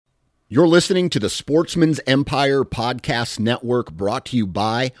You're listening to the Sportsman's Empire Podcast Network, brought to you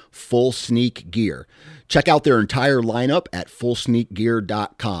by Full Sneak Gear. Check out their entire lineup at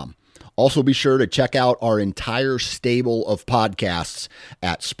fullsneakgear.com. Also be sure to check out our entire stable of podcasts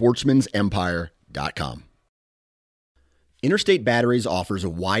at sportsmansempire.com. Interstate Batteries offers a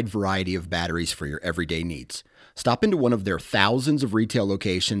wide variety of batteries for your everyday needs. Stop into one of their thousands of retail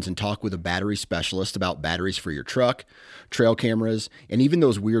locations and talk with a battery specialist about batteries for your truck, trail cameras, and even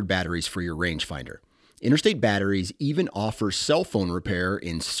those weird batteries for your rangefinder. Interstate Batteries even offers cell phone repair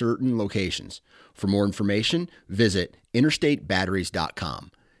in certain locations. For more information, visit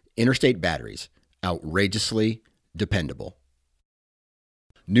interstatebatteries.com. Interstate Batteries, outrageously dependable.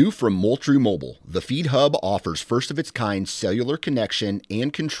 New from Moultrie Mobile, the Feed Hub offers first-of-its-kind cellular connection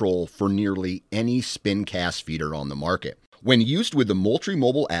and control for nearly any spin cast feeder on the market. When used with the Moultrie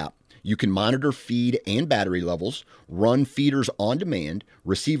Mobile app, you can monitor feed and battery levels, run feeders on demand,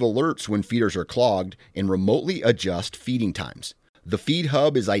 receive alerts when feeders are clogged, and remotely adjust feeding times. The Feed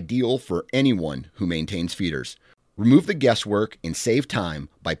Hub is ideal for anyone who maintains feeders. Remove the guesswork and save time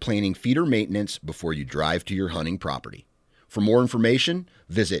by planning feeder maintenance before you drive to your hunting property. For more information,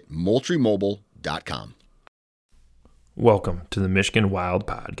 visit MoultrieMobile.com. Welcome to the Michigan Wild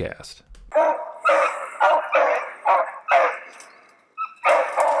Podcast.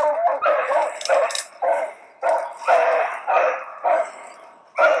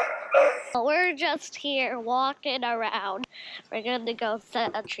 We're just here walking around. We're going to go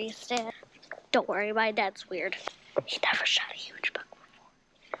set a tree stand. Don't worry, my dad's weird. He never shot a huge buck before.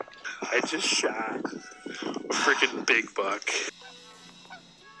 I just shot a freaking big buck.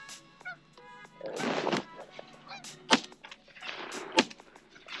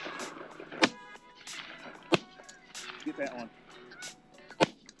 Get that one.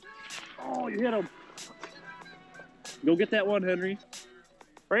 Oh, you hit him. Go get that one, Henry.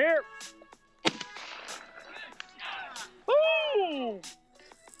 Right here. Ooh!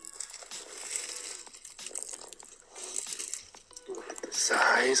 Look at the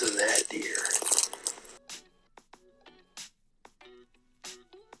size of that deer.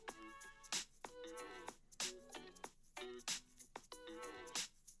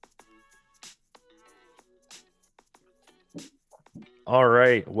 All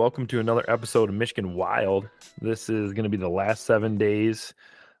right, welcome to another episode of Michigan Wild. This is going to be the last 7 days,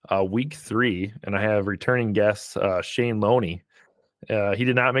 week 3, and I have returning guest Shane Loney. He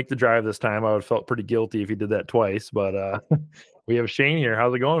did not make the drive this time. I would have felt pretty guilty if he did that twice, but we have Shane here.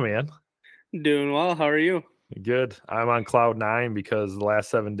 How's it going, man? Doing well. How are you? Good. I'm on cloud 9 because the last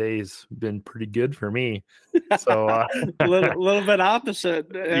 7 days have been pretty good for me. So a little bit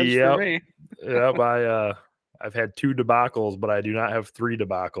opposite as for me. Yep. I've had 2 debacles, but I do not have 3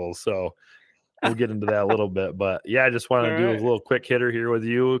 debacles. So we'll get into that a little bit. But yeah, I just wanted to do a little quick hitter here with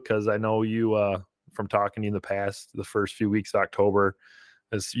you because I know you from talking to you in the past, the first few weeks of October,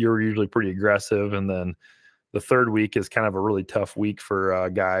 as you're usually pretty aggressive. And then the third week is kind of a really tough week for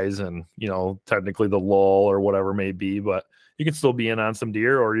guys and, you know, technically the lull or whatever it may be, but you can still be in on some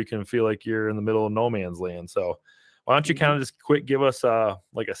deer or you can feel like you're in the middle of no man's land. So why don't you kind of just quick give us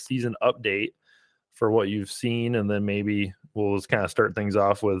like a season update for what you've seen, and then maybe we'll just kind of start things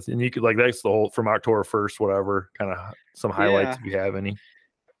off with, and you could like that's the whole from October 1st, whatever, kind of some highlights if you have any.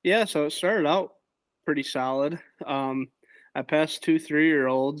 Yeah, so it started out pretty solid. I passed 2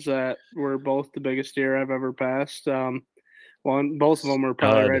 3-year-olds that were both the biggest deer I've ever passed. Both of them were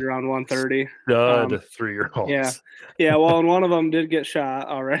probably right around 130. 3-year-olds. Yeah. Well, and one of them did get shot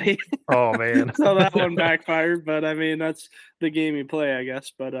already. Oh man. So that one backfired, but I mean that's the game you play, I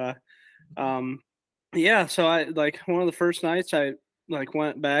guess. But yeah, so I like one of the first nights I like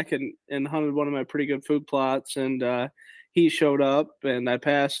went back and hunted one of my pretty good food plots, and he showed up and I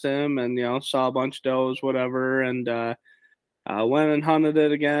passed him and, you know, saw a bunch of does, whatever. And went and hunted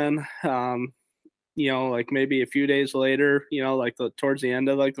it again. You know, like maybe a few days later, you know, like towards the end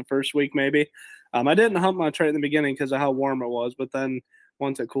of like the first week, maybe. I didn't hunt much right in the beginning because of how warm it was, but then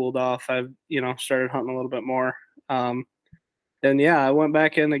once it cooled off, I, you know, started hunting a little bit more. And yeah, I went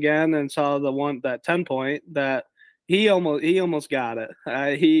back in again and saw that 10 point that he almost got it.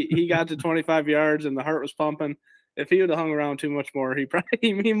 He got to 25 yards and the heart was pumping. If he would have hung around too much more,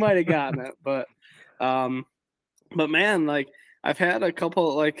 he might have gotten it. But man, like I've had a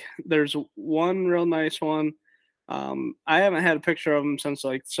couple, like there's one real nice one. I haven't had a picture of him since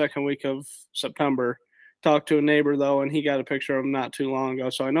like the second week of September. Talked to a neighbor though, and he got a picture of him not too long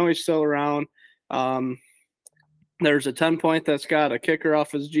ago. So I know he's still around. There's a 10 point that's got a kicker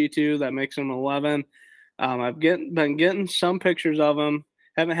off his G2 that makes him 11. I've been getting some pictures of him.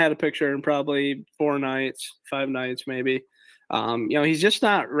 Haven't had a picture in probably 5 nights maybe. He's just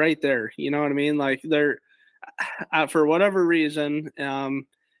not right there. You know what I mean? Like they're for whatever reason.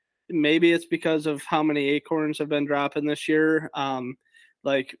 Maybe it's because of how many acorns have been dropping this year.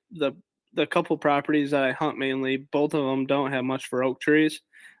 Like the couple properties that I hunt mainly, both of them don't have much for oak trees.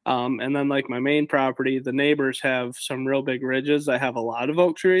 And then like my main property, the neighbors have some real big ridges that have a lot of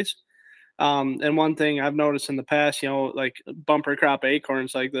oak trees. And one thing I've noticed in the past, like bumper crop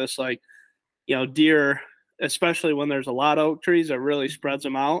acorns like this, like, deer, especially when there's a lot of oak trees, it really spreads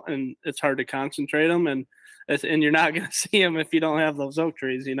them out and it's hard to concentrate them. And you're not going to see them if you don't have those oak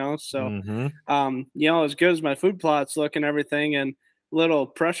trees, So, as good as my food plots look and everything and little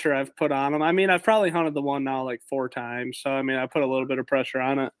pressure I've put on them. I mean, I've probably hunted the one now like 4 times. So, I mean, I put a little bit of pressure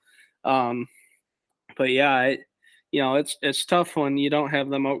on it. But yeah, it's tough when you don't have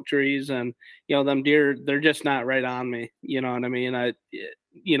them oak trees and, them deer, they're just not right on me. You know what I mean?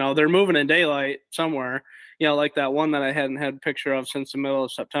 They're moving in daylight somewhere, like that one that I hadn't had a picture of since the middle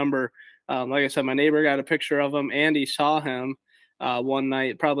of September. Like I said, my neighbor got a picture of him and he saw him one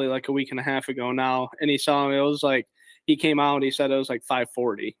night, probably like a week and a half ago now. And he saw him. It was like, he came out, he said it was like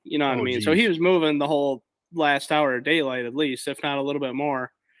 5:40. You know what I mean? Geez. So he was moving the whole last hour of daylight, at least, if not a little bit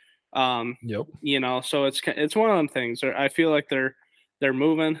more. Yep. So it's one of them things. I feel like they're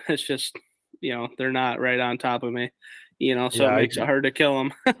moving. It's just, they're not right on top of me. So it makes it hard to kill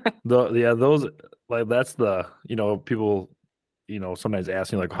them. Those like that's the people sometimes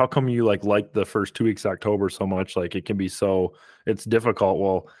asking like how come you like the first 2 weeks of October so much, like it can be so it's difficult.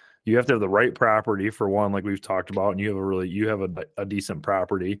 Well, you have to have the right property for one, like we've talked about, and you have a decent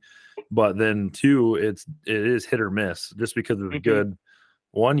property, but then 2, it is hit or miss. Just because it's good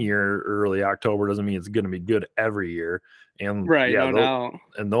one year early October doesn't mean it's going to be good every year. And right,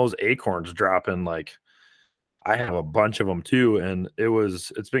 and those acorns dropping, like I have a bunch of them too, and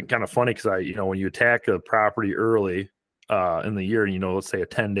it's been kind of funny because when you attack a property early in the year, let's say a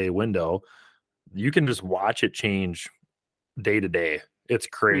 10-day window, you can just watch it change day to day. It's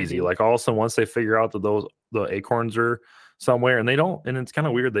crazy. Like all of a sudden, once they figure out that the acorns are somewhere, and it's kind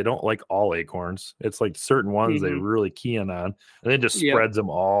of weird. They don't like all acorns. It's like certain ones they really key in on, and it just spreads them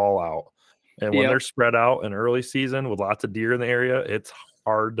all out. And when they're spread out in early season with lots of deer in the area, it's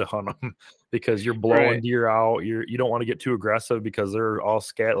hard to hunt them because you're blowing deer out. You don't want to get too aggressive because they're all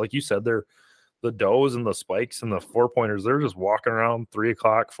scattered. Like you said, they're the does and the spikes and the 4-pointers. They're just walking around 3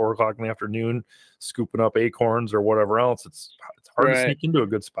 o'clock, 4 o'clock in the afternoon, scooping up acorns or whatever else. It's hard to sneak into a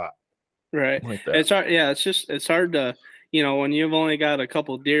good spot. Right. Like that. It's hard. Yeah. It's hard to, when you've only got a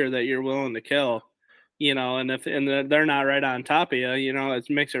couple deer that you're willing to kill, and if they're not right on top of you, it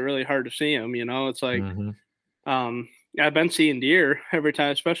makes it really hard to see them. It's like, I've been seeing deer every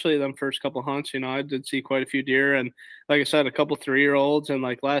time, especially them first couple hunts. I did see quite a few deer, and like I said, a couple 3-year-olds. And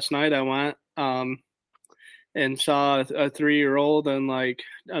like last night, I went and saw a 3-year-old and like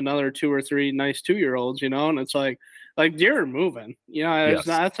another 2 or 3 nice 2-year-olds. And it's like deer are moving.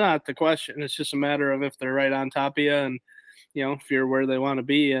 That's not the question. It's just a matter of if they're right on top of you and if you're where they want to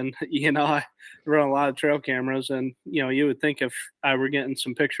be. And I run a lot of trail cameras, and you would think if I were getting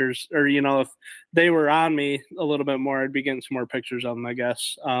some pictures, or if they were on me a little bit more, I'd be getting some more pictures of them, I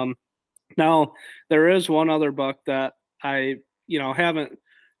guess. Now there is one other buck that I haven't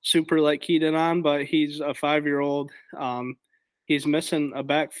super keyed in on, but he's a 5-year-old. He's missing a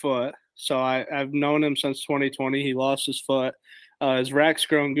back foot, so I've known him since 2020. He lost his foot. His rack's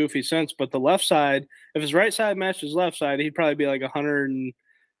grown goofy since, but the left side, if his right side matched his left side, he'd probably be like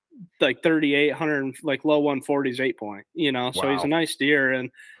 138, 100, like low 140s 8-point, So he's a nice deer.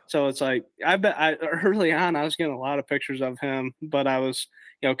 And so it's like, early on, I was getting a lot of pictures of him, but I was,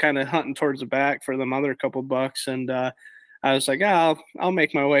 kind of hunting towards the back for them other couple bucks. And, I was like, I'll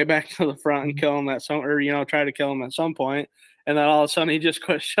make my way back to the front and kill him try to kill him at some point. And then all of a sudden he just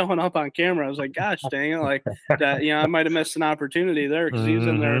quit showing up on camera. I was like, gosh dang it. Like that, I might've missed an opportunity there because he was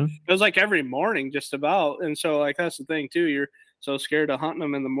in there. It was like every morning just about. And so like, that's the thing too. You're so scared of hunting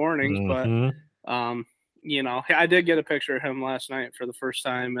them in the mornings, but, I did get a picture of him last night for the first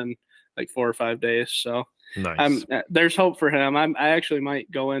time in like 4 or 5 days. So nice. There's hope for him. I actually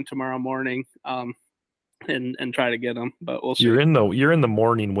might go in tomorrow morning, and try to get him, but we'll see. You're in the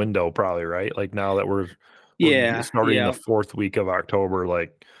morning window probably, right? Like now that we're starting the 4th week of October, I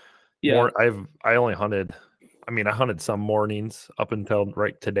only hunted, I hunted some mornings up until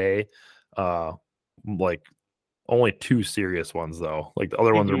right today, like only 2 serious ones though. Like the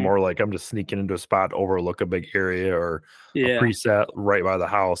other ones are more like I'm just sneaking into a spot to overlook a big area or a preset right by the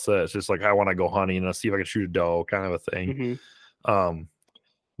house. It's just like I want to go hunting and see if I can shoot a doe, kind of a thing.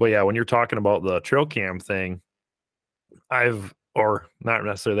 But yeah, when you're talking about the trail cam thing, or not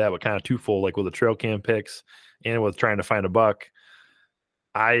necessarily that, but kind of twofold, like with the trail cam pics and with trying to find a buck,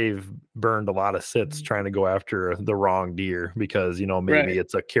 I've burned a lot of sits trying to go after the wrong deer because, you know, maybe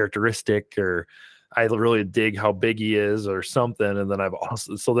it's a characteristic, or I really dig how big he is or something. And then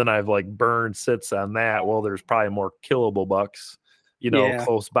I've like burned sits on that. Well, there's probably more killable bucks, you know,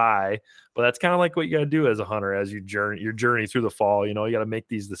 close by, but that's kind of like what you got to do as a hunter, as you journey through the fall. You know, you got to make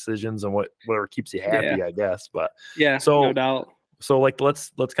these decisions and whatever keeps you happy, I guess. But so no doubt. So like,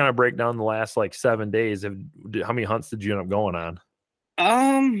 let's kind of break down the last like 7 days. How many hunts did you end up going on?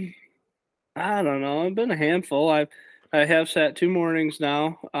 I don't know. I've been a handful. I have sat 2 mornings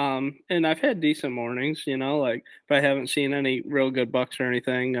now. And I've had decent mornings, you know, like, but I haven't seen any real good bucks or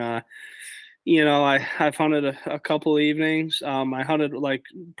anything. You know, I've hunted a couple evenings. I hunted like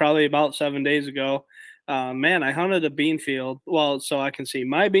probably about 7 days ago. Man, I hunted a bean field. Well, so I can see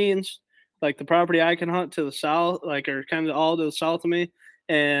my beans, like the property I can hunt to the south, like, are kind of all to the south of me.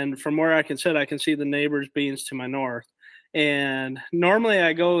 And from where I can sit, I can see the neighbor's beans to my north. And normally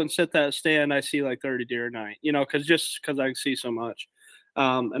I go and sit that stand, I see like 30 deer a night, you know, because I can see so much.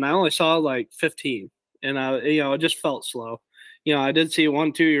 And I only saw like 15, and it just felt slow. You know, I did see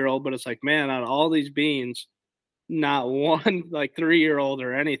 1 2-year-old, but it's like, man, out of all these beans, not one like 3-year-old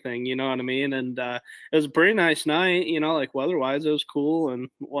or anything, you know what I mean? And it was a pretty nice night, you know, like weather-wise, it was cool and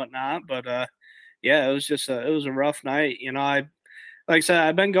whatnot. But yeah, it was just it was a rough night. You know, like I said,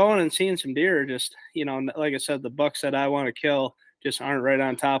 I've been going and seeing some deer. Just, you know, like I said, the bucks that I want to kill just aren't right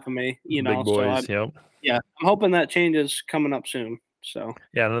on top of me. You know, big boys. So I'm hoping that changes coming up soon. So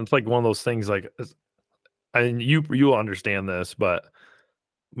yeah, and it's like one of those things. Like, I mean, you'll understand this, but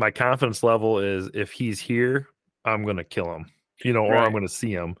my confidence level is if he's here, I'm gonna kill him. You know, or I'm gonna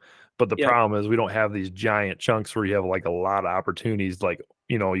see him. But the problem is we don't have these giant chunks where you have like a lot of opportunities. Like,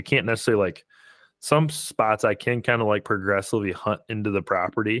 you know, you can't necessarily like. Some spots I can kind of like progressively hunt into the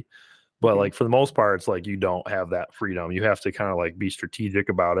property, but like for the most part, it's like you don't have that freedom. You have to kind of like be strategic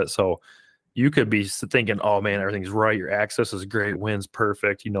about it. So you could be thinking, oh man, everything's right. Your access is great. Wind's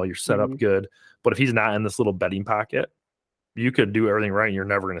perfect. You know, you're set up good. But if he's not in this little bedding pocket, you could do everything right and you're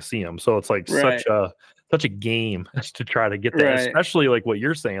never going to see him. So it's like such a game to try to get that, especially like what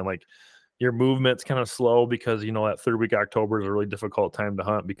you're saying, like your movement's kind of slow because, you know, that 3rd week October is a really difficult time to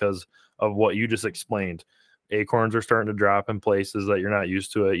hunt because of what you just explained. Acorns are starting to drop in places that you're not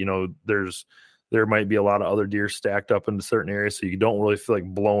used to it. You know, there might be a lot of other deer stacked up into certain areas, so you don't really feel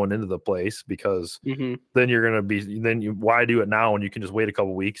like blowing into the place because then you're going to be, why do it now when you can just wait a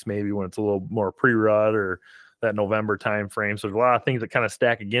couple weeks, maybe when it's a little more pre-rut or that November time frame. So there's a lot of things that kind of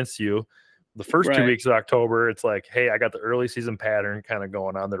stack against you. The first 2 weeks of October, it's like, hey, I got the early season pattern kind of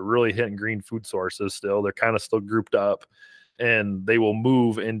going on. They're really hitting green food sources still. They're kind of still grouped up, and they will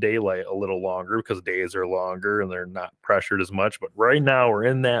move in daylight a little longer because days are longer and they're not pressured as much. But right now we're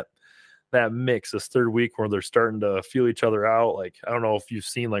in that mix, this 3rd week where they're starting to feel each other out. Like, I don't know if you've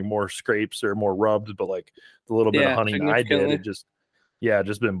seen like more scrapes or more rubs, but like the little bit of hunting I did, it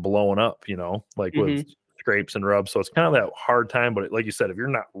just been blowing up, you know, like with scrapes and rubs. So it's kind of that hard time, but like you said, if you're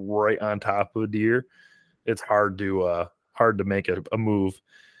not right on top of a deer, it's hard to make a move.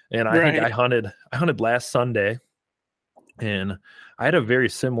 And I think I hunted last Sunday, and I had a very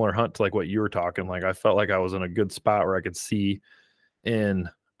similar hunt to like what you were talking. Like, I felt like I was in a good spot where I could see, and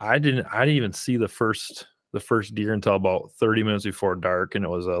I didn't even see the first deer until about 30 minutes before dark, and it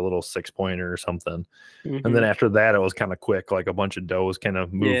was a little 6-pointer or something. And then after that, it was kind of quick, like a bunch of does kind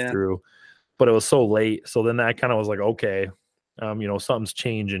of moved through. But it was so late. So then I kind of was like, okay, you know, something's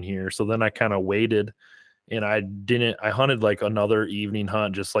changing here. So then I kind of waited, and I hunted like another evening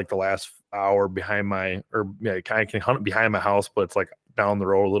hunt, just like the last hour behind I can hunt behind my house, but it's like down the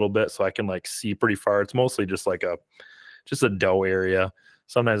road a little bit. So I can like see pretty far. It's mostly just like a doe area.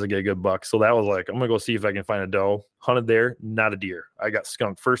 Sometimes I get a good buck. So that was like, I'm going to go see if I can find a doe. Hunted there, not a deer. I got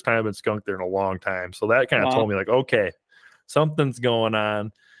skunked. First time I've been skunked there in a long time. So that kind of told me like, okay, something's going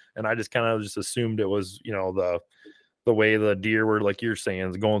on. And I just kind of assumed it was, you know, the way the deer were, like you're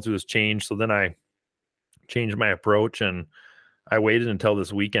saying, going through this change. So then I changed my approach, and I waited until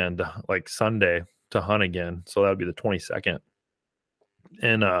this weekend, like Sunday, to hunt again. So that would be the 22nd.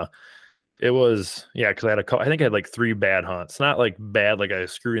 And it was, because I think I had like 3 bad hunts. Not like bad, like I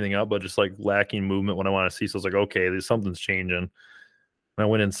screw anything up, but just like lacking movement when I want to see. So I was like, okay, something's changing. And I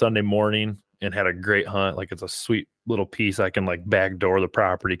went in Sunday morning and had a great hunt. Like, it's a sweet little piece. I can like backdoor the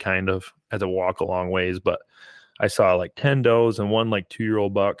property kind of as I walk a long ways. But I saw like 10 does and 1 like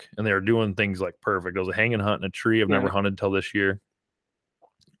 2-year-old buck, and they were doing things like perfect. It was a hanging hunt in a tree I've never hunted till this year.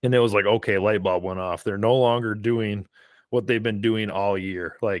 And it was like, okay, light bulb went off. They're no longer doing what they've been doing all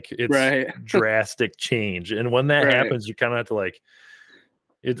year. Like, it's drastic change. And when that happens, you kind of have to like,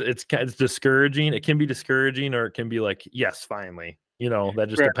 it's discouraging. It can be discouraging, or it can be like, yes, finally. That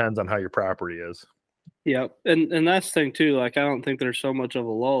just depends on how your property is. Yep. And that's the thing too. Like, I don't think there's so much of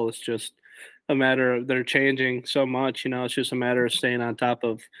a lull. It's just a matter of they're changing so much, it's just a matter of staying on top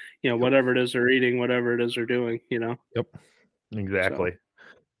of, whatever it is they're eating, whatever it is they're doing, Yep. Exactly. So.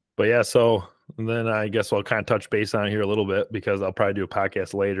 But yeah, so then I guess I'll kind of touch base on it here a little bit, because I'll probably do a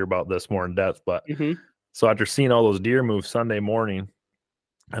podcast later about this more in depth. But so after seeing all those deer move Sunday morning,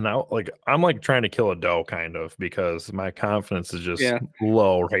 and I'm like trying to kill a doe kind of, because my confidence is just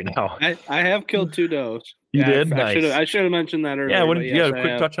low right now. I have killed 2 does. You did? Nice. I should have mentioned that earlier. Yeah, a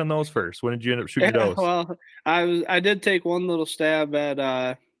quick touch on those first. When did you end up shooting does? Well, I did take one little stab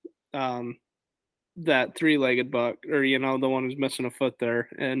at that 3-legged buck, or the one who's missing a foot there,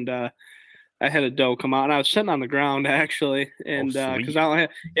 and I had a doe come out, and I was sitting on the ground actually, and because I don't have,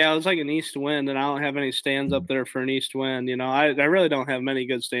 it was like an east wind, and I don't have any stands up there for an east wind. I really don't have many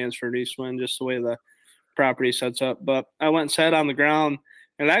good stands for an east wind, just the way the property sets up. But I went and sat on the ground,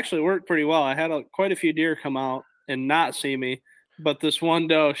 and it actually worked pretty well. I had quite a few deer come out and not see me, but this one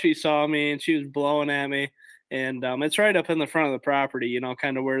doe, she saw me and she was blowing at me, and it's right up in the front of the property,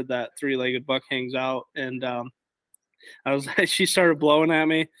 kind of where that 3-legged buck hangs out, and she started blowing at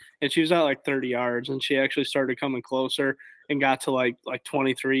me, and she was at like 30 yards, and she actually started coming closer and got to like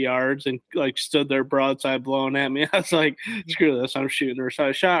 23 yards and like stood there broadside blowing at me. I was like, screw this, I'm shooting her. So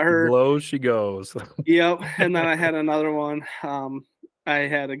I shot her. Low she goes. Yep. And then I had another one. I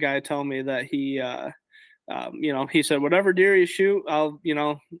had a guy tell me that he said, whatever deer you shoot, I'll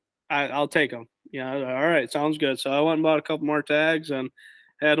take them. All right, sounds good. So I went and bought a couple more tags and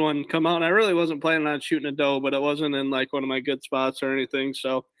had one come out, and I really wasn't planning on shooting a doe, but it wasn't in like one of my good spots or anything.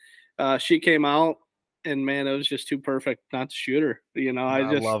 So she came out, and man, it was just too perfect not to shoot her. I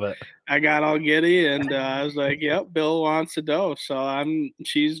love it. I got all giddy, and I was like, yep, Bill wants a doe, so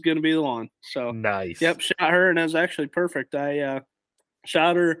she's going to be the one. So nice. Yep, shot her, and it was actually perfect. I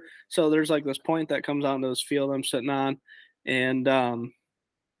shot her. So there's like this point that comes out into this field I'm sitting on, and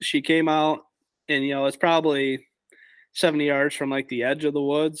she came out, and it's probably 70 yards from like the edge of the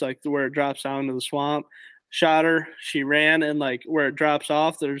woods, like where it drops down to the swamp. Shot her, she ran, and like where it drops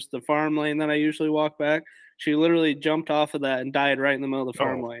off, there's the farm lane that I usually walk back. She literally jumped off of that and died right in the middle of the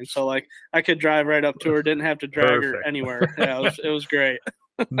farm lane. So like I could drive right up to her, didn't have to drag her anywhere. Yeah, it was great.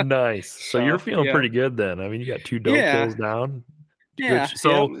 Nice. So you're feeling pretty good then. I mean, you got 2 doe kills down. Yeah.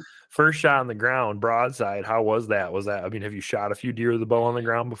 First shot on the ground, broadside. How was that? Have you shot a few deer with the bow on the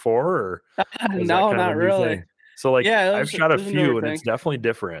ground before, or no, not really. Thing? So I've shot a few, and it's definitely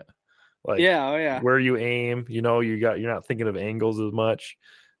different. Like where you aim, you're not thinking of angles as much,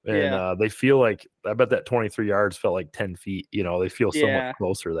 and they feel like, I bet that 23 yards felt like 10 feet. They feel so much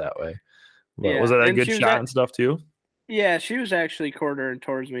closer that way. But was it a good shot and stuff too? Yeah, she was actually quartering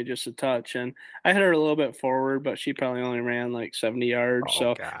towards me just a touch, and I hit her a little bit forward, but she probably only ran like 70 yards.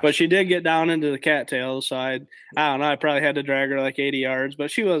 But she did get down into the cattails, so I don't know, I probably had to drag her like 80 yards,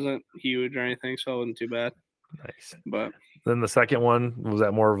 but she wasn't huge or anything, so it wasn't too bad. Nice. But then the second one, was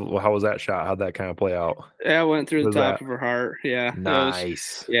that how was that shot? How'd that kind of play out? Yeah, it went through the top of her heart. Yeah.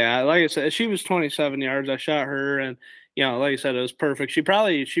 Nice. Like I said, she was 27 yards. I shot her, and like I said, it was perfect. She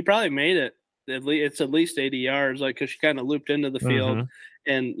probably made it. It's at least 80 yards, like, because she kind of looped into the field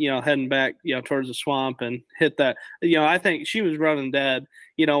and heading back towards the swamp and hit that. I think she was running dead.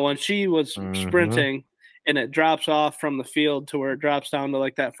 When she was sprinting and it drops off from the field to where it drops down to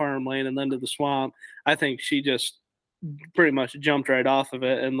like that farm lane and then to the swamp, I think she just pretty much jumped right off of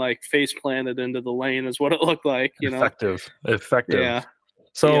it and like face planted into the lane is what it looked like. Effective. Yeah.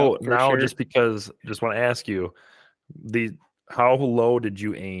 So now, just want to ask you, how low did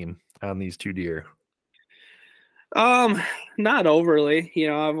you aim on these 2 deer? Not overly.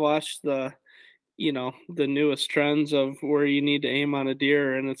 I've watched the newest trends of where you need to aim on a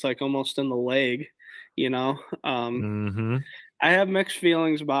deer, and it's like almost in the leg. I have mixed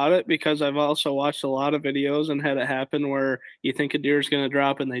feelings about it, because I've also watched a lot of videos and had it happen where you think a deer is going to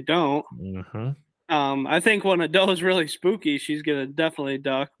drop and they don't. I think when a doe is really spooky, she's going to definitely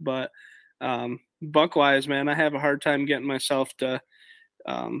duck, but buck-wise, man, I have a hard time getting myself to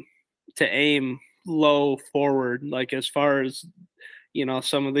aim low forward, like as far as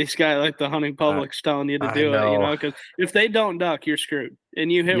some of these guys like the hunting public's telling you to do it, because if they don't duck, you're screwed,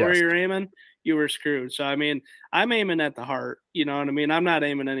 and you hit where you're aiming, you were screwed. So I mean, I'm aiming at the heart, you know what I mean? I'm not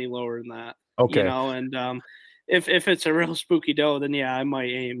aiming any lower than that. Okay. And if it's a real spooky doe, then I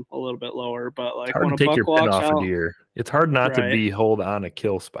might aim a little bit lower. But like when a buck walks out, it's hard not to hold on a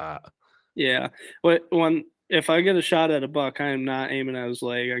kill spot. Yeah. If I get a shot at a buck, I am not aiming at his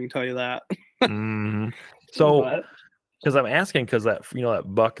leg. I can tell you that. So Because I'm asking because that that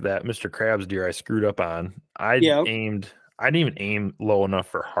buck, that Mr. Krabs deer I screwed up on, I Yep. didn't even aim low enough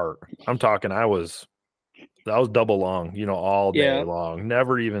for heart. I'm talking I was double long, all day Yeah. long.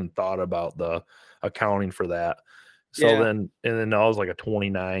 Never even thought about the accounting for that. So Yeah. then I was like a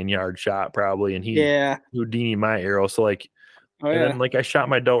 29-yard shot probably, and he Yeah. Houdini my arrow. So like, Oh, and yeah. then like I shot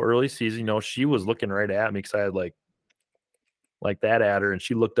my doe early season, she was looking right at me because I had like that at her, and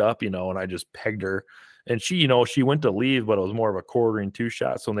she looked up, and I just pegged her. And she, she went to leave, but it was more of a quartering 2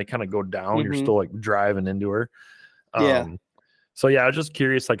 shot. So when they kind of go down, you're Mhm. still like driving into her. Yeah. So yeah, I was just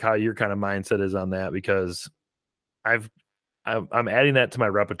curious like how your kind of mindset is on that, because I'm adding that to my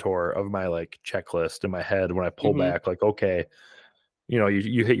repertoire of my like checklist in my head when I pull Mhm. back, like, okay,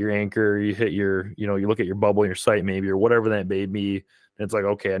 you hit your anchor, you hit your, you look at your bubble in your sight maybe, or whatever that may be. And it's like,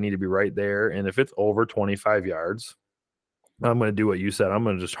 okay, I need to be right there. And if it's over 25 yards, I'm going to do what you said. I'm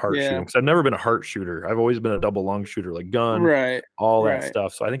going to just heart shoot Yeah. them, because I've never been a heart shooter. I've always been a double lung shooter, like gun, Right. all that Right.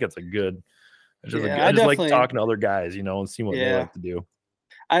 stuff. So I think it's a good, Yeah, I just like talking to other guys, and seeing what they Yeah. like to do.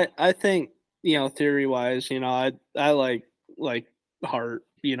 I think, theory wise, I like heart,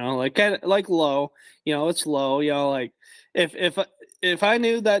 like kind of like low, it's low, like if I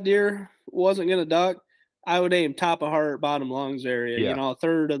knew that deer wasn't gonna duck, I would aim top of heart, bottom lungs area, Yeah. a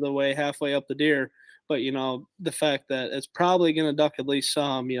third of the way, halfway up the deer. But the fact that it's probably gonna duck at least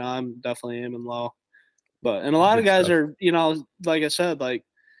some, I'm definitely aiming low. But and a lot of Good guys stuff. are, like I said, like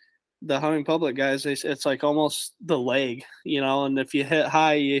the hunting public guys, it's like almost the leg, and if you hit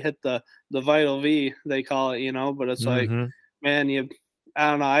high, you hit the vital V, they call it, but it's like, Mhm. man, I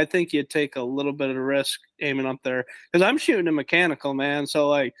don't know. I think you'd take a little bit of a risk aiming up there, because I'm shooting a mechanical, man. So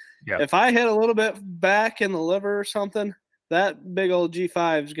like, Yeah. if I hit a little bit back in the liver or something, that big old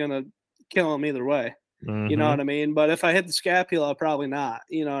G5 is gonna kill him either way. You know Mhm. what I mean? But if I hit the scapula, probably not.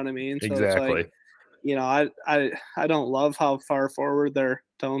 You know what I mean? So it's like, Exactly. I don't love how far forward they're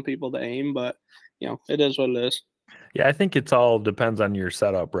telling people to aim, but it is what it is. Yeah, I think it's all depends on your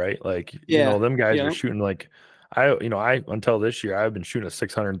setup, right? Like, Yeah. them guys are Yeah. shooting like I until this year I've been shooting a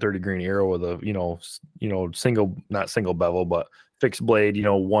 630 grain arrow with a, single, not single bevel, but fixed blade,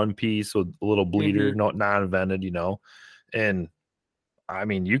 one piece with a little bleeder, Mhm. no non-vented, And I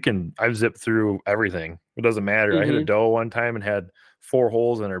mean, I've zipped through everything. It doesn't matter. I hit a Mhm. doe one time and had 4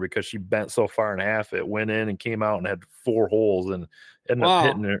 holes in her because she bent so far in half. It went in and came out and had 4 holes and ended up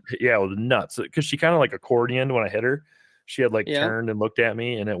hitting Wow. her. Yeah, it was nuts. Because she kind of like accordioned when I hit her. She had like Yeah. turned and looked at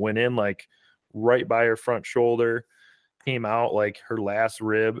me, and it went in like right by her front shoulder, came out like her last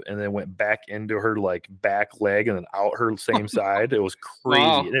rib, and then went back into her like back leg and then out her same side. It was crazy.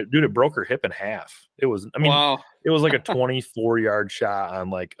 Wow. And it broke her hip in half. It was, I mean, Wow. it was like a 24-yard shot on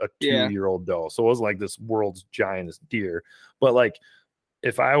like a Yeah. 2-year-old doe. So it wasn't like this world's giantest deer. But like,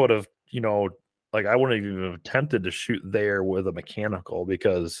 if I would have, like I wouldn't have even attempted to shoot there with a mechanical,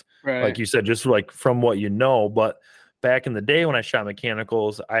 because Right. like you said, just like from what but back in the day when I shot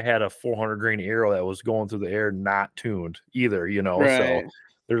mechanicals, I had a 400 grain arrow that was going through the air, not tuned either, So Right.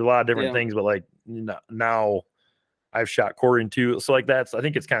 there's a lot of different Yeah. things, but like now I've shot quartering too. So like I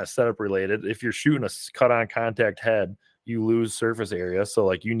think it's kind of setup related. If you're shooting a cut on contact head, you lose surface area. So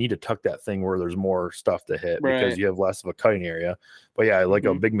like you need to tuck that thing where there's more stuff to hit because Right. you have less of a cutting area. But yeah, like a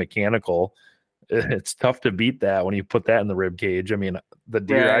Mhm. big mechanical, it's tough to beat that when you put that in the rib cage. I mean, the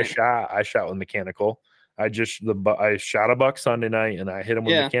deer I Right. shot with mechanical. I shot a buck Sunday night and I hit him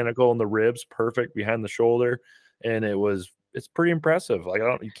with Yeah. mechanical in the ribs, perfect behind the shoulder, and it's pretty impressive. Like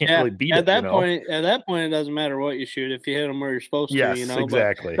you can't Yeah. really beat At it, that point, it doesn't matter what you shoot if you hit them where you're supposed to, Yes, But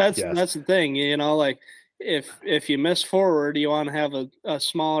exactly. that's Yes. the thing, like if you miss forward, you want to have a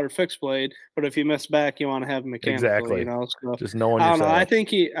smaller fixed blade, but if you miss back, you want to have a mechanical, Exactly. So Just knowing I your don't know. I setup.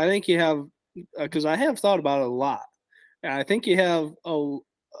 think you have, because I have thought about it a lot. And I think you have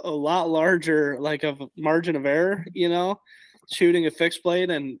a lot larger like of margin of error, shooting a fixed blade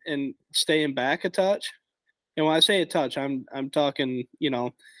and staying back a touch. And when I say a touch, I'm talking,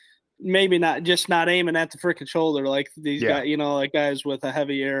 maybe not aiming at the freaking shoulder like these Yeah. guys, like guys with a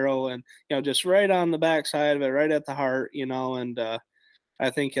heavy arrow, and just right on the back side of it, right at the heart, and I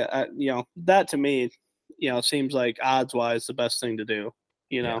think that to me, seems like odds wise the best thing to do,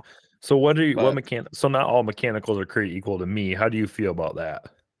 Yeah. So But so not all mechanicals are created equal to me. How do you feel about that?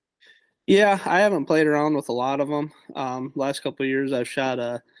 yeah, I haven't played around with a lot of them. Last couple of years, I've shot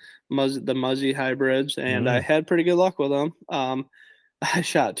the Muzzy hybrids, and I had pretty good luck with them. I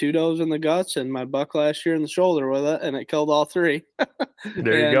shot 2 does in the guts and my buck last year in the shoulder with it, and it killed all 3.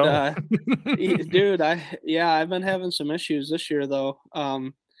 There you And go. dude, I've been having some issues this year though.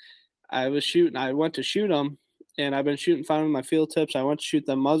 I went to shoot them, and I've been finding my field tips. I went to shoot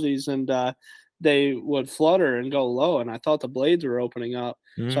them muzzies, and they would flutter and go low, and I thought the blades were opening up.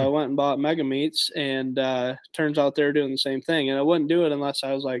 So I Mm. went and bought Mega Meats, and turns out they're doing the same thing. And I wouldn't do it unless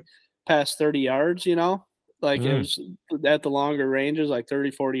I was like past 30 yards, like it Mm. was at the longer ranges, like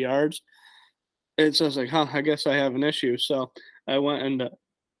 30, 40 yards. And so I was like, huh, I guess I have an issue. So I went and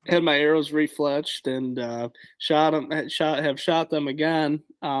had my arrows refletched and have shot them again.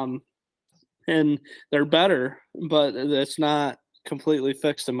 And they're better, but it's not completely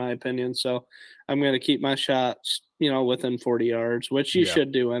fixed in my opinion. So I'm going to keep my shots, within 40 yards, which you Yeah.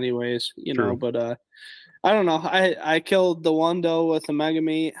 should do anyways, True. but I don't know. I killed the one doe with a Mega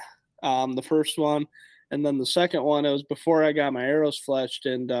Meat, the first one. And then the second one, it was before I got my arrows fletched,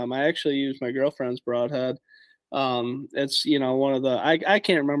 and I actually used my girlfriend's broadhead. It's one of the I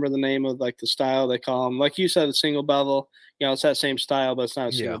can't remember the name of like the style they call them. Like you said, a single bevel. It's that same style, but it's not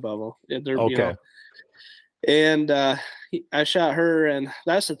a single Yeah. bevel. They're Okay. and I shot her, and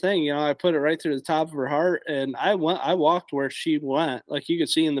that's the thing. I put it right through the top of her heart, and I walked where she went. Like you could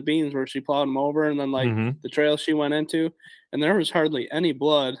see in the beans where she plowed them over, and then like Mhm. the trail she went into, and there was hardly any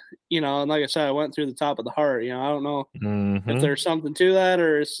blood. And like I said, I went through the top of the heart. I don't know if Mhm. there's something to that,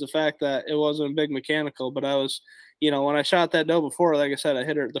 or it's the fact that it wasn't a big mechanical. But I was, when I shot that doe before, like I said, I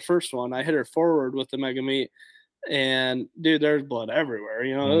hit her the first one. I hit her forward with the Mega Meat, and dude, there's blood everywhere.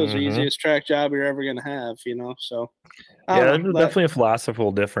 It was the Mhm. easiest track job you're ever gonna have. So I Yeah, don't know. there's definitely a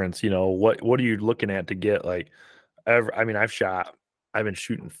philosophical difference. What are you looking at to get like? I mean, I've been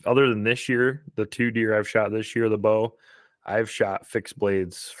shooting. Other than this year, the 2 deer I've shot this year, the bow, I've shot fixed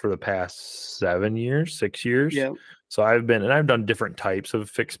blades for the past 7 years, 6 years. Yeah. So I've done different types of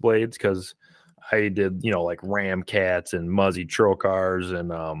fixed blades because I did, like Ram Cats and Muzzy Trocars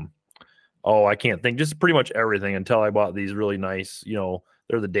and I can't think, just pretty much everything until I bought these really nice,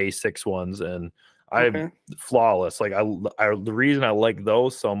 they're the day 6 ones, and Okay. flawless. Like the reason I like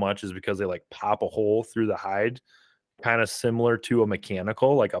those so much is because they like pop a hole through the hide, kind of similar to a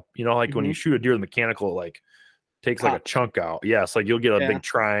mechanical, like when you shoot a deer, the mechanical, it like takes like a Pops. chunk out. Yes. Like you'll get a Yeah. big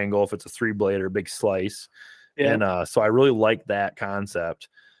triangle if it's a 3-blade or a big slice. Yeah. And so I really like that concept.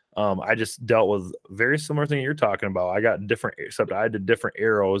 I just dealt with very similar thing you're talking about. I got different, except I did different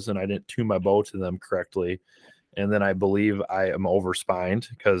arrows and I didn't tune my bow to them correctly. And then I believe I am overspined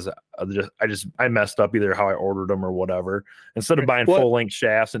because I messed up either how I ordered them or whatever. Instead of buying full length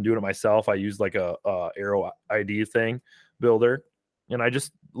shafts and doing it myself, I used like a arrow ID thing builder, and I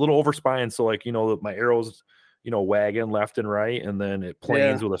just a little overspined. So like my arrows, wagging left and right, and then it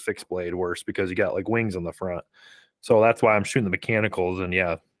planes with a fixed blade worse because you got like wings on the front. So that's why I'm shooting the mechanicals, and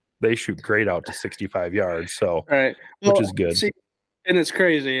yeah, they shoot great out to 65 yards. So right, which is good. See, and it's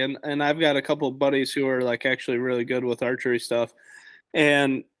crazy, and I've got a couple of buddies who are like actually really good with archery stuff,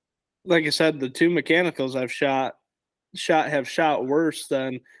 and like I said, the 2 mechanicals I've shot worse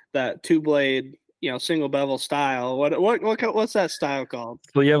than that 2-blade, single bevel style. What's that style called?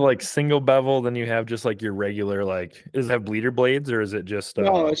 So you have like single bevel, then you have just like your regular, like, does it have bleeder blades or is it just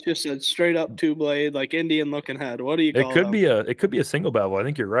no, it's just a straight up 2-blade, like Indian looking head. What do you call it could be a single bevel. I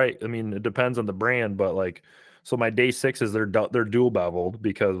think you're right. I mean, it depends on the brand, but like, so my day 6s, they're dual beveled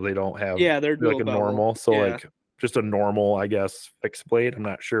because they don't have they're dual like a beveled. normal. So like just a normal, I guess, fixed blade. I'm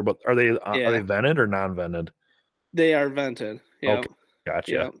not sure, but are they vented or non-vented? They are vented. Yeah. Okay,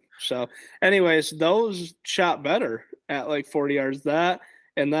 gotcha. Yep. So, anyways, those shot better at like 40 yards. That,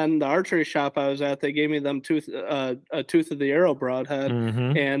 and then the archery shop I was at, they gave me them a tooth of the arrow broadhead,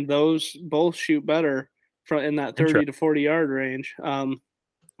 and those both shoot better in that 30 to 40 yard range. I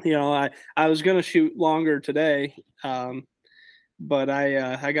was gonna shoot longer today, but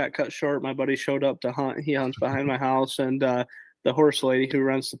I got cut short. My buddy showed up to hunt. He hunts behind my house, and the horse lady who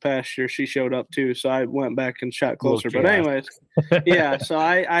runs the pasture, she showed up too. So I went back and shot closer. But anyways, yeah. So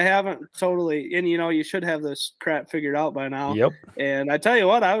I haven't totally, and you should have this crap figured out by now. Yep. And I tell you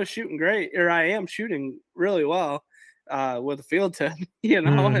what, I was shooting great, or I am shooting really well with a field tip,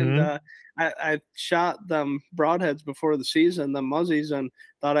 and I shot them broadheads before the season, the muzzies, and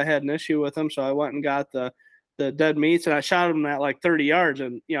thought I had an issue with them. So I went and got the dead meats, and I shot them at like 30 yards,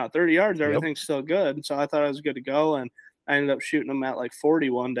 and 30 yards, everything's still good. So I thought I was good to go, and I ended up shooting them at like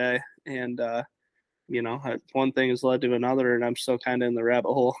 40 one day, and one thing has led to another, and I'm still kind of in the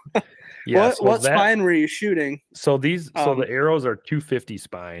rabbit hole. Yeah. What spine were you shooting? So the arrows are 250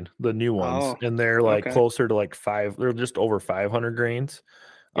 spine, the new ones, and they're like closer to like they're just over 500 grains,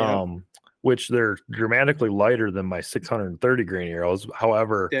 which they're dramatically lighter than my 630 grain arrows.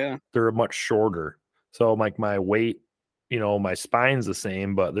 However, they're much shorter. So like my weight, my spine's the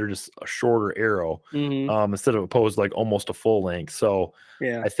same, but they're just a shorter arrow instead of opposed like almost a full length. So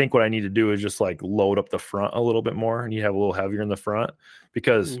I think what I need to do is just like load up the front a little bit more, and you have a little heavier in the front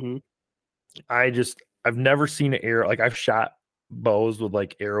because I've never seen an arrow. Like I've shot bows with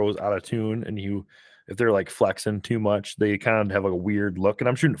like arrows out of tune, and if they're like flexing too much, they kind of have like a weird look. And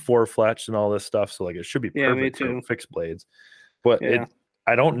I'm shooting 4-fletch and all this stuff, so like it should be perfect for fixed blades. But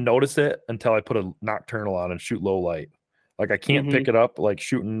I don't notice it until I put a nocturnal on and shoot low light. Like I can't pick it up like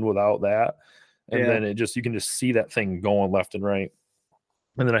shooting without that. And then you can just see that thing going left and right.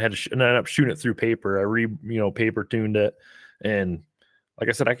 And then I ended up shooting it through paper. I paper tuned it. And like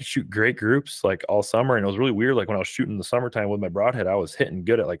I said, I could shoot great groups like all summer. And it was really weird. Like when I was shooting in the summertime with my broadhead, I was hitting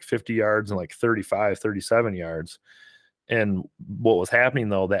good at like 50 yards and like 35, 37 yards. And what was happening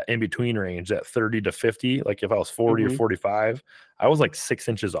though, that in between range, that 30 to 50, like if I was 40 or 45, I was like 6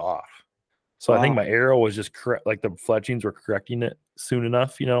 inches off. So I think my arrow was just correct. Like the fletchings were correcting it soon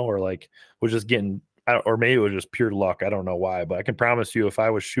enough, or like was just getting, or maybe it was just pure luck. I don't know why, but I can promise you if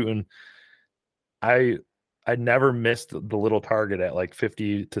I was shooting, I never missed the little target at like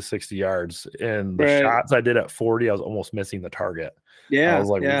 50 to 60 yards. And the shots I did at 40, I was almost missing the target. Yeah. I was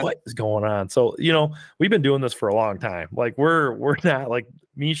like, what is going on? So, we've been doing this for a long time. Like we're not like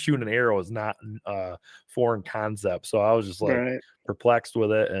me shooting an arrow is not a foreign concept. So I was just like perplexed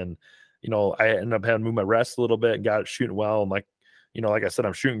with it. And, I ended up having to move my rest a little bit and got it shooting well. And like, like I said,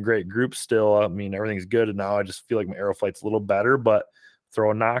 I'm shooting great groups still. I mean, everything's good. And now I just feel like my arrow flight's a little better, but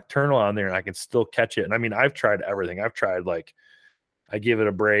throw a nocturnal on there and I can still catch it. And I mean, I've tried everything. I've tried like, I give it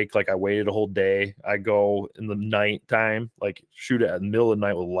a break. Like I waited a whole day. I go in the night time, like shoot it at the middle of the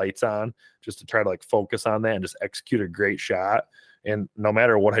night with lights on just to try to like focus on that and just execute a great shot. And no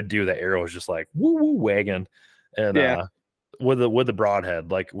matter what I do, the arrow is just like woo woo wagging. And with the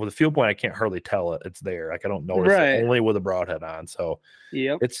broadhead, like with the field point, I can't hardly tell it. It's there. Like I don't notice it only with a broadhead on. So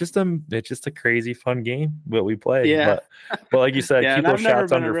it's just a crazy fun game that we play. Yeah. But like you said, keep those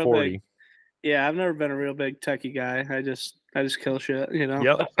shots under 40. I've never been a real big techie guy. I just kill shit,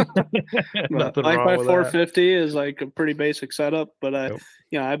 Yep. But like my 450 is like a pretty basic setup, but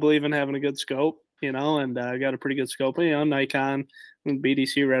I believe in having a good scope, and I got a pretty good scope, Nikon,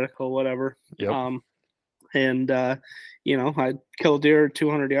 BDC reticle, whatever. Yep. I kill deer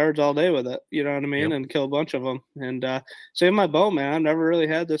 200 yards all day with it, you know what I mean? Yep. And kill a bunch of them. And same my bow, man. I've never really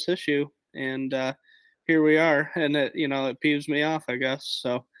had this issue. And here we are. And it, it peeves me off, I guess.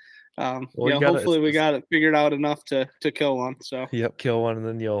 So, hopefully we got it figured out enough to kill one. So, kill one. And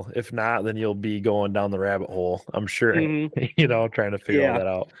then if not, then you'll be going down the rabbit hole, I'm sure, trying to figure all that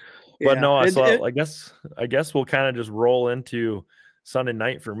out. But no, I guess we'll kind of just roll into Sunday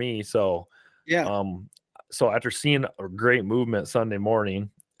night for me. So, so after seeing a great movement Sunday morning,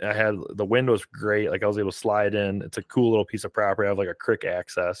 the wind was great. Like I was able to slide in. It's a cool little piece of property. I have like a creek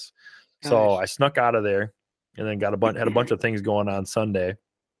access. So I snuck out of there and then had a bunch of things going on Sunday.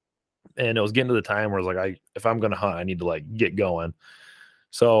 And it was getting to the time where I was like, if I'm going to hunt, I need to like get going.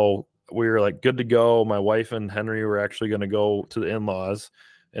 So we were like good to go. My wife and Henry were actually going to go to the in-laws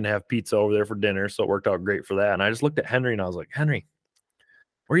and have pizza over there for dinner. So it worked out great for that. And I just looked at Henry and I was like, Henry,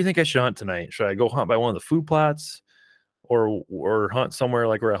 where do you think I should hunt tonight? Should I go hunt by one of the food plots or hunt somewhere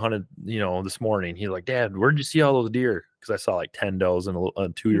like where I hunted, this morning? He's like, Dad, where'd you see all those deer? Because I saw like 10 does and a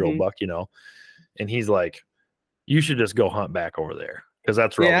 2-year-old buck, and he's like, you should just go hunt back over there. Because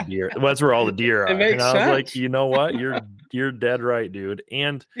that's where all the deer. That's where all the deer are. And I was like, you know what? You're dead right, dude.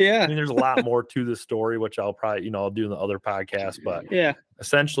 And I mean, there's a lot more to this story, which I'll probably, I'll do in the other podcast. But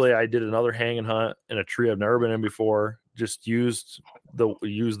essentially, I did another hang and hunt in a tree I've never been in before. Just used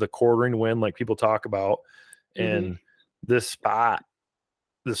the quartering wind like people talk about, and this spot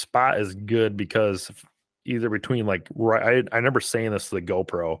is good because either between like I remember saying this to the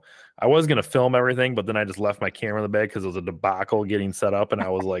GoPro. I was gonna film everything, but then I just left my camera in the bag because it was a debacle getting set up, and I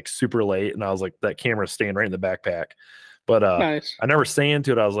was like super late, and I was like, that camera's staying right in the backpack. But nice. I never saying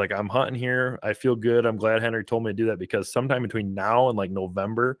to it, I was like, I'm hunting here. I feel good. I'm glad Henry told me to do that because sometime between now and like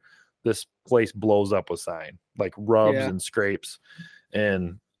November, this place blows up with sign, like rubs and scrapes.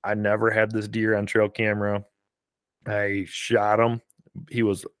 And I never had this deer on trail camera. I shot him. He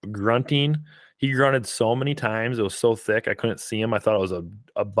was grunting. He grunted so many times. It was so thick. I couldn't see him. I thought it was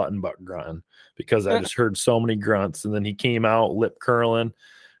a button buck grunting because I just heard so many grunts. And then he came out lip curling,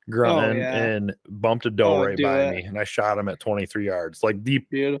 grunting, and bumped a doe right by me. And I shot him at 23 yards, like deep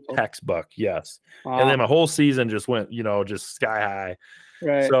textbook. Yes. Wow. And then my whole season just went, just sky high.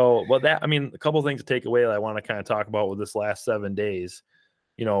 Right. So, a couple of things to take away that I want to kind of talk about with this last 7 days.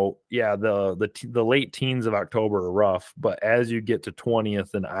 The late teens of October are rough, but as you get to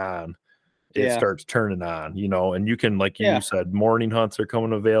 20th and on, it starts turning on, and you can, like you said, morning hunts are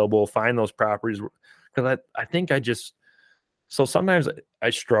coming available. Find those properties because I think I just So sometimes I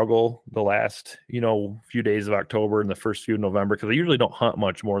struggle the last, few days of October and the first few of November, because I usually don't hunt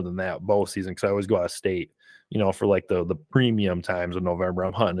much more than that bow season, because I always go out of state, for like the premium times of November.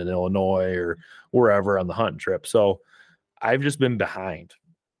 I'm hunting in Illinois or wherever on the hunting trip. So I've just been behind.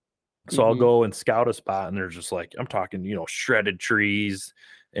 So I'll go and scout a spot, and there's just like, I'm talking, shredded trees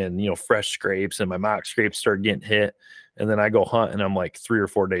and, fresh scrapes, and my mock scrapes start getting hit. And then I go hunt and I'm like 3 or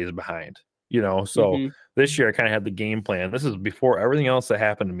 4 days behind, So this year I kind of had the game plan. This is before everything else that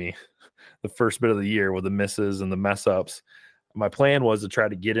happened to me the first bit of the year with the misses and the mess ups. My plan was to try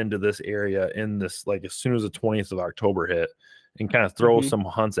to get into this area in this, like, as soon as the 20th of October hit, and kind of throw some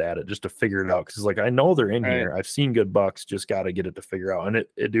hunts at it just to figure it out. Cause like, I know they're in here. I've seen good bucks, just got to get it to figure out. And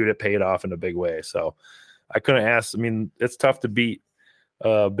it paid off in a big way. So I couldn't ask. I mean, it's tough to beat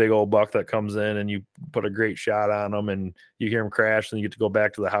a big old buck that comes in and you put a great shot on them and you hear him crash, and you get to go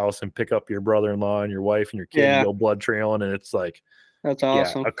back to the house and pick up your brother-in-law and your wife and your kid and go blood trailing. And it's like, that's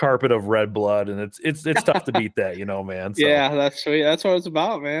awesome. A carpet of red blood. And it's tough to beat that, man. So, yeah, that's sweet. That's what it's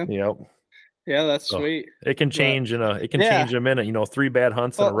about, man. Yep. Yeah, that's sweet. It can change change in a minute, 3 bad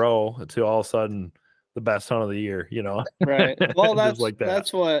hunts in a row to all of a sudden the best hunt of the year, Right. Well, that's like that.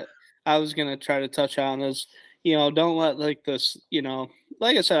 That's what I was going to try to touch on is, don't let like this,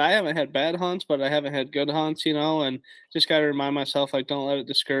 like I said, I haven't had bad hunts, but I haven't had good hunts, and just got to remind myself, like, don't let it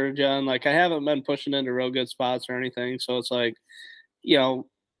discourage you. And like, I haven't been pushing into real good spots or anything. So it's like,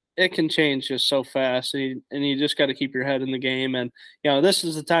 it can change just so fast, and you just got to keep your head in the game. And this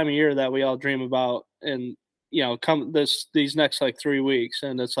is the time of year that we all dream about, and these next like 3 weeks,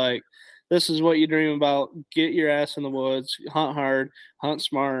 and it's like, this is what you dream about. Get your ass in the woods, hunt hard, hunt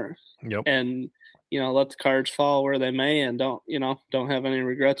smart, and let the cards fall where they may, and don't have any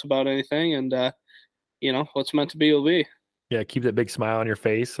regrets about anything, and what's meant to be will be. Yeah, keep that big smile on your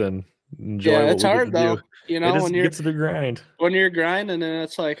face and enjoy. Yeah, it's hard though. When you're the grind. When you're grinding and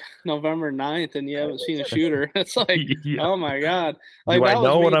it's like November 9th and you haven't seen a shooter, it's like, oh my God. Like, do I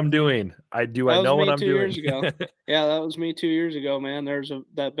know what I'm doing? I know what I'm doing. 2 years ago. Yeah, that was me 2 years ago, man. There's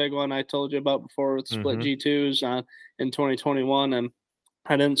that big one I told you about before with split G2s in 2021, and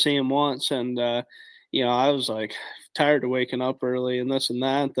I didn't see him once. And, I was like tired of waking up early and this and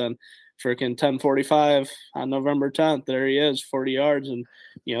that. Then freaking 10:45 on November 10th, there he is, 40 yards, and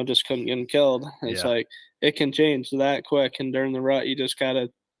just couldn't get him killed. It's like, it can change that quick, and during the rut, you just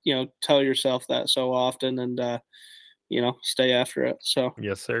gotta tell yourself that so often, and stay after it. So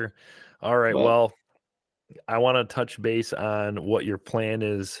yes, sir. All right. Well, I want to touch base on what your plan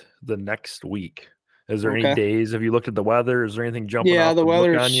is the next week. Is there any days? Have you looked at the weather? Is there anything jumping? Yeah, the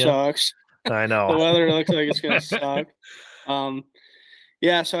weather sucks. I know the weather looks like it's gonna suck.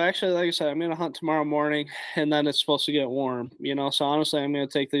 Yeah, so actually, like I said, I'm going to hunt tomorrow morning, and then it's supposed to get warm, So honestly, I'm going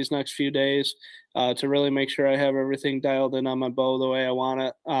to take these next few days to really make sure I have everything dialed in on my bow the way I want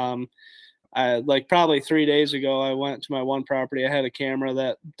it. I like probably 3 days ago, I went to my one property. I had a camera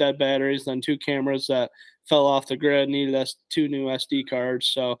that dead batteries, then 2 cameras that fell off the grid, needed us 2 new SD cards.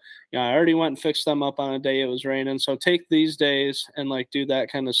 So, I already went and fixed them up on a day it was raining. So take these days and like do that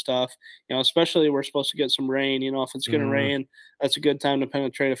kind of stuff, especially we're supposed to get some rain, if it's going to rain, that's a good time to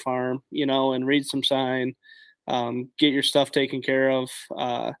penetrate a farm, and read some sign, get your stuff taken care of.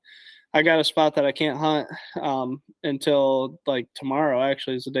 I got a spot that I can't hunt until like tomorrow,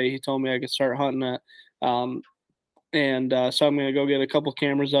 actually, is the day he told me I could start hunting it. So I'm going to go get a couple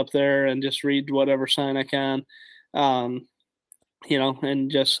cameras up there and just read whatever sign I can, and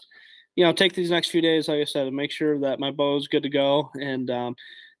just, take these next few days, like I said, and make sure that my bow is good to go. And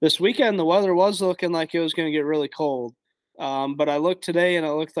this weekend, the weather was looking like it was going to get really cold. But I looked today and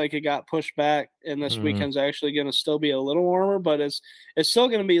it looked like it got pushed back, and this weekend's actually going to still be a little warmer, but it's still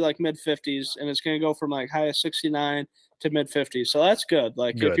going to be like mid 50s, and it's going to go from like high of 69 to mid 50s. So that's good.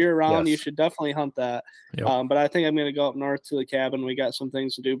 Like if you're around, you should definitely hunt that. Yep. But I think I'm going to go up north to the cabin. We got some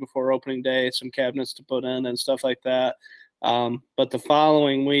things to do before opening day, some cabinets to put in and stuff like that. But the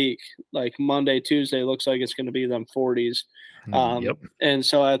following week, like Monday, Tuesday, looks like it's going to be them 40s. And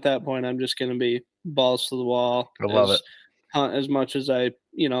so at that point, I'm just going to be balls to the wall. I love it. Hunt as much as I,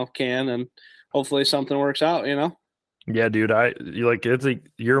 can, and hopefully something works out, Yeah, dude. It's like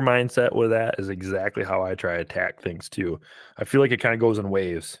your mindset with that is exactly how I try to attack things too. I feel like it kind of goes in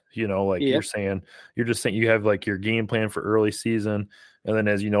waves, you're saying, you have like your game plan for early season. And then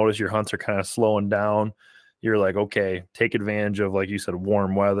as you notice, your hunts are kind of slowing down. You're like, okay, take advantage of, like you said,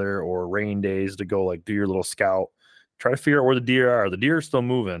 warm weather or rain days to go like do your little scout. Try to figure out where the deer are. The deer are still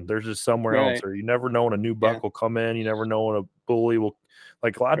moving. There's just somewhere else, or you never know when a new buck will come in. You never know when a bully will,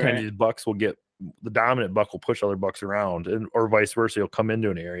 like a lot of times these bucks will get, the dominant buck will push other bucks around, or vice versa. He'll come into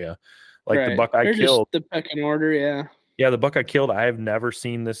an area. Like the buck I killed. Just the pecking order, Yeah, the buck I killed, I have never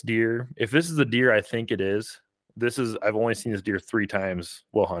seen this deer. If this is the deer I think it is, I've only seen this deer 3 times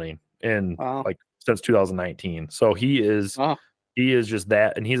while hunting in Wow. like since 2019. So he is Wow. just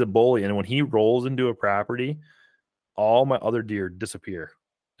that, and he's a bully. And when he rolls into a property, all my other deer disappear,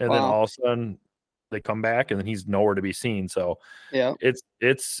 and then Wow. all of a sudden they come back, and then he's nowhere to be seen. So Yeah. it's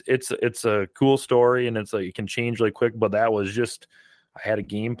a cool story, and it's like it can change really quick. But that was just, I had a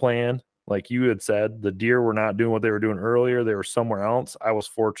game plan. Like you had said, the deer were not doing what they were doing earlier. They were somewhere else. I was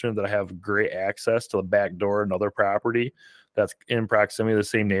fortunate that I have great access to the back door, another property that's in proximity to the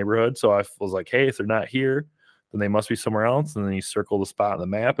same neighborhood. So I was like, hey, if they're not here, then they must be somewhere else. And then you circle the spot on the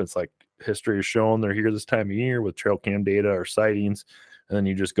map. It's like history has shown they're here this time of year with trail cam data or sightings. And then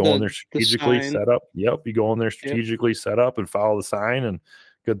you just go in there strategically set up. Yep. You go in there strategically set up and follow the sign, and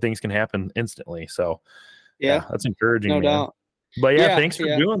good things can happen instantly. So yeah, that's encouraging. No man. doubt. But yeah, thanks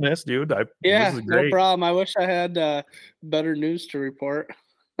for doing this, dude. This is great. No problem. I wish I had better news to report.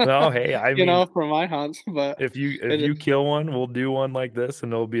 No, hey, I mean, for my hunts, but if you kill one, we'll do one like this,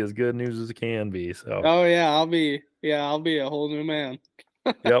 and it'll be as good news as it can be. So I'll be a whole new man.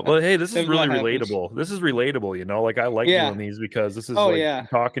 Yeah, well, hey, this is really relatable. This is relatable, like I like doing these because this is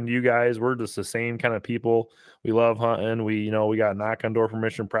talking to you guys. We're just the same kind of people. We love hunting. We got knock on door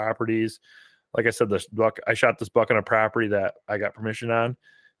permission properties. Like I said, I shot this buck on a property that I got permission on.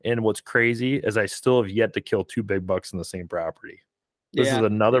 And what's crazy is I still have yet to kill 2 big bucks in the same property. This is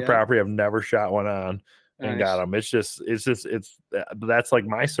another property I've never shot one on and got them. That's like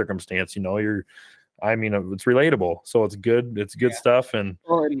my circumstance. It's relatable. So it's good. It's good stuff. And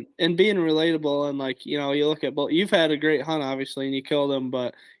being relatable, and you look at both. You've had a great hunt, obviously, and you killed them,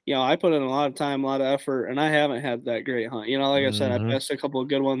 but I put in a lot of time, a lot of effort, and I haven't had that great hunt. Like I said, I passed a couple of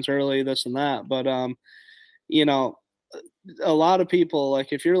good ones early, this and that. But a lot of people,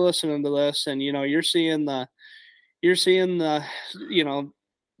 like if you're listening to this and you're seeing the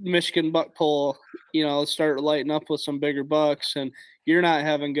Michigan buck pull, start lighting up with some bigger bucks, and you're not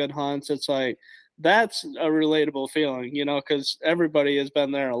having good hunts, it's like, that's a relatable feeling, because everybody has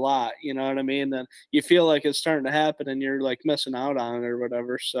been there a lot, you know what I mean? And you feel like it's starting to happen and you're like missing out on it or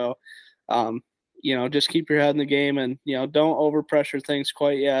whatever. So, just keep your head in the game and, don't overpressure things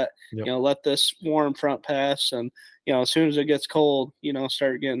quite yet. Yep. Let this warm front pass, and, as soon as it gets cold,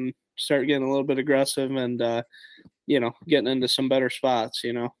 start getting a little bit aggressive and, getting into some better spots,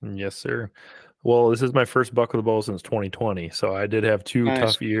 Yes, sir. Well, this is my first buck of the bow since 2020, so I did have 2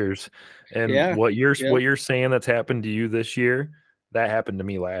 tough years. And what you're saying that's happened to you this year, that happened to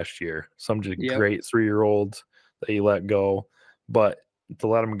me last year. Some just great 3-year-olds that you let go, but to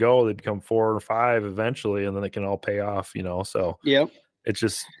let them go, they become 4 or 5 eventually, and then they can all pay off. So it's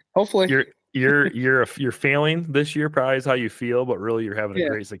just hopefully you're failing this year, probably is how you feel, but really you're having a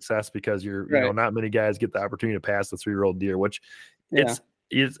great success because you're not many guys get the opportunity to pass the 3-year-old deer, which it's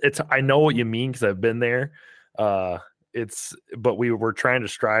I know what you mean because I've been there. But we were trying to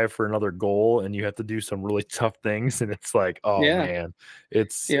strive for another goal, and you have to do some really tough things, and it's like, man,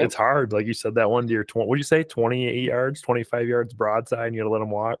 it's hard. Like you said, that one deer, what did you say, 28 yards, 25 yards broadside, and you got to let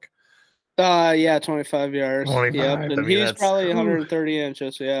him walk. 25 yards. 25. Yep. And he's probably 130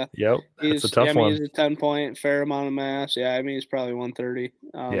 inches. Yeah. Yep. That's a tough one. He's a 10-point, fair amount of mass. Yeah. He's probably 130.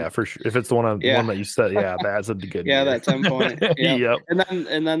 Yeah, for sure. If it's the one that you said, that's a good. Yeah, that 10-point. Yep.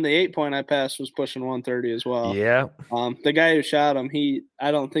 And then the 8-point I passed was pushing 130 as well. Yeah. The guy who shot him, I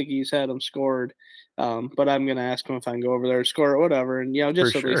don't think he's had him scored. But I'm gonna ask him if I can go over there, score or whatever, and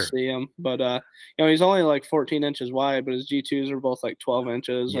just at least see him. But he's only like 14 inches wide, but his G2s are both like 12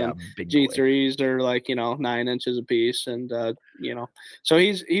 inches, and G3s are like 9 inches a piece, and so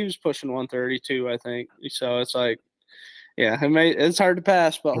he was pushing 132, I think. So it's like, it's hard to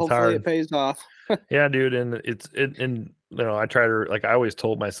pass, but hopefully it pays off. Yeah, dude, and I try to, like I always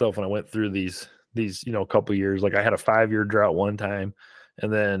told myself when I went through these couple years, like I had a 5-year drought one time.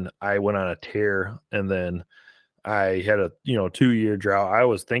 And then I went on a tear, and then I had a 2-year drought. I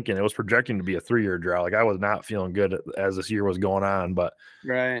was thinking it was projecting to be a 3-year drought. Like I was not feeling good as this year was going on. But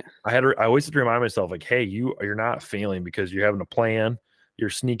I always had to remind myself, like, hey, you're not failing because you're having a plan.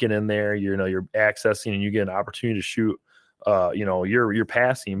 You're sneaking in there. You're accessing, and you get an opportunity to shoot. You're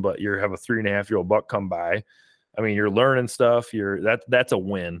passing, but you have a 3.5-year-old buck come by. I mean, you're learning stuff. That's a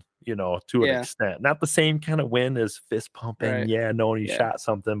win. To an extent, not the same kind of win as fist pumping. Knowing you shot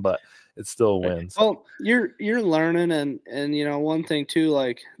something, but it still wins. Well, you're learning, and one thing too,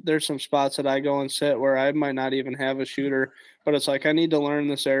 like there's some spots that I go and sit where I might not even have a shooter, but it's like I need to learn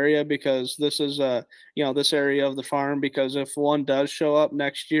this area because this is this area of the farm, because if one does show up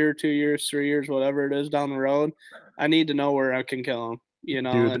next year, 2 years, 3 years, whatever it is down the road, I need to know where I can kill them. you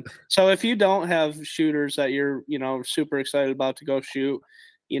know. Dude. And so if you don't have shooters that you're, you know, super excited about to go shoot,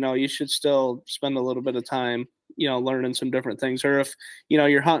 you know, you should still spend a little bit of time, you know, learning some different things. Or if, you know,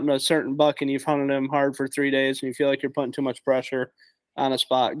 you're hunting a certain buck and you've hunted him hard for 3 days and you feel like you're putting too much pressure on a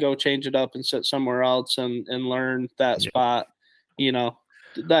spot, go change it up and sit somewhere else and learn that spot, you know,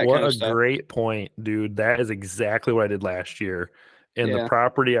 that What kind of a stuff. great point, dude. That is exactly what I did last year. In the Yeah.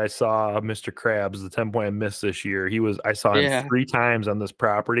 property I saw Mr. Krabs, the 10-point I missed this year. I saw him Yeah. 3 times on this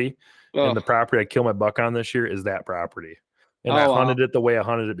property. Oh. And the property I killed my buck on this year is that property. And I hunted it the way I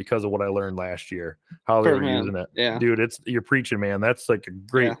hunted it because of what I learned last year, how they were using it. Yeah. Dude, you're preaching, man. That's like a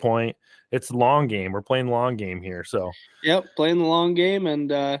great point. It's long game. We're playing long game here. So yep, playing the long game,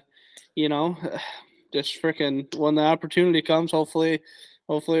 and you know, just freaking when the opportunity comes, hopefully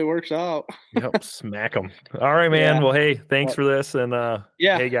it works out. Yep, smack them. All right, man. Yeah. Well, hey, thanks for this. And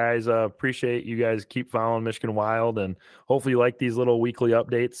yeah, hey guys, appreciate you guys keep following Michigan Wild, and hopefully you like these little weekly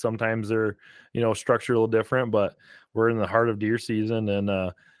updates. Sometimes they're, you know, structured a little different, but we're in the heart of deer season, and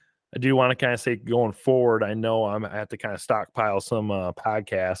I do want to kind of say going forward, I know I have to kind of stockpile some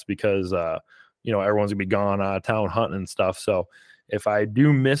podcasts because you know, everyone's gonna be gone out of town hunting and stuff. So if I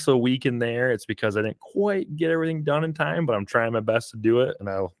do miss a week in there, it's because I didn't quite get everything done in time, but I'm trying my best to do it. And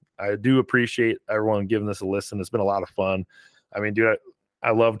I do appreciate everyone giving this a listen. It's been a lot of fun. I mean, dude,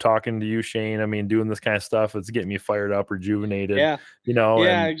 I love talking to you, Shane. I mean, doing this kind of stuff, it's getting me fired up, rejuvenated, you know,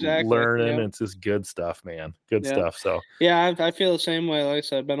 and exactly. learning. It's just good stuff, man. Good stuff. So yeah, I feel the same way. Like I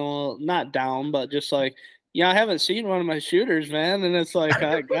said, I've been a little, not down, but just like, yeah, I haven't seen one of my shooters, man. And it's like,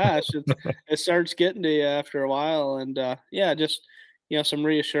 oh, gosh, it starts getting to you after a while. And yeah, just, you know, some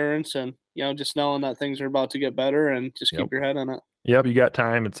reassurance and, you know, just knowing that things are about to get better and just keep your head on it. Yep, you got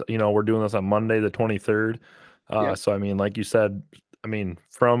time. It's, you know, we're doing this on Monday, the 23rd. So, I mean, like you said, I mean,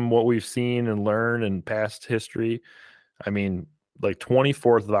 from what we've seen and learned in past history, I mean, like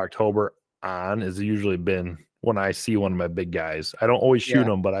 24th of October on has usually been when I see one of my big guys. I don't always shoot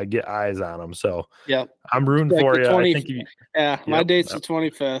them, but I get eyes on them. So I'm rooting for you. I think my date's the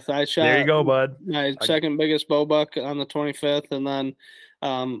 25th. I shot. There you go, bud. My second biggest bow buck on the 25th, and then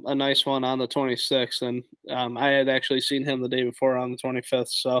a nice one on the 26th. And I had actually seen him the day before on the 25th.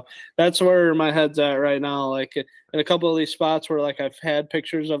 So that's where my head's at right now. Like in a couple of these spots where like I've had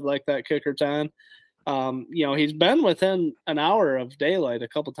pictures of like that kicker 10, you know, he's been within an hour of daylight a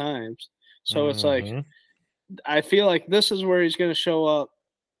couple times. So it's like, I feel like this is where he's going to show up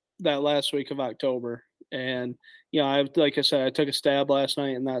that last week of October. And, you know, like I said, I took a stab last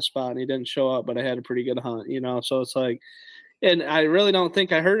night in that spot and he didn't show up, but I had a pretty good hunt, you know? So it's like, and I really don't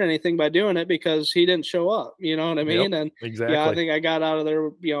think I hurt anything by doing it because he didn't show up, you know what I mean? And yeah, I think I got out of there,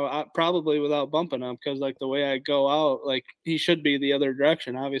 you know, probably without bumping him because like the way I go out, like he should be the other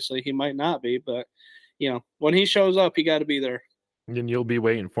direction. Obviously he might not be, but you know, when he shows up, he got to be there. And you'll be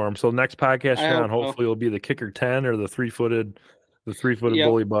waiting for him. So next podcast, Sean, hopefully it'll be the kicker 10 or the 3-footed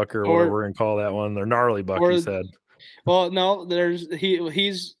bully buck or whatever we're gonna call that one. They're gnarly buck, you said. Well, no, there's 3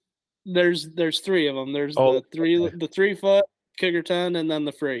 of them. There's the 3-foot kicker 10 and then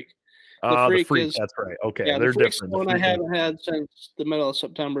the freak. The freak, that's right. Okay, yeah, they're different. The one I haven't had since the middle of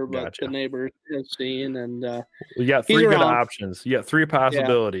September, but the neighbor has seen, and you got 3 good options. You got 3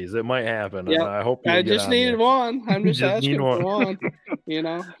 possibilities. It might happen. Yeah, I hope. I just needed one. I'm just asking for one. You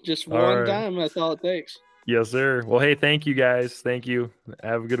know, just one time. That's all it takes. Yes, sir. Well, hey, thank you guys. Thank you.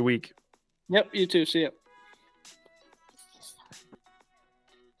 Have a good week. Yep. You too. See ya.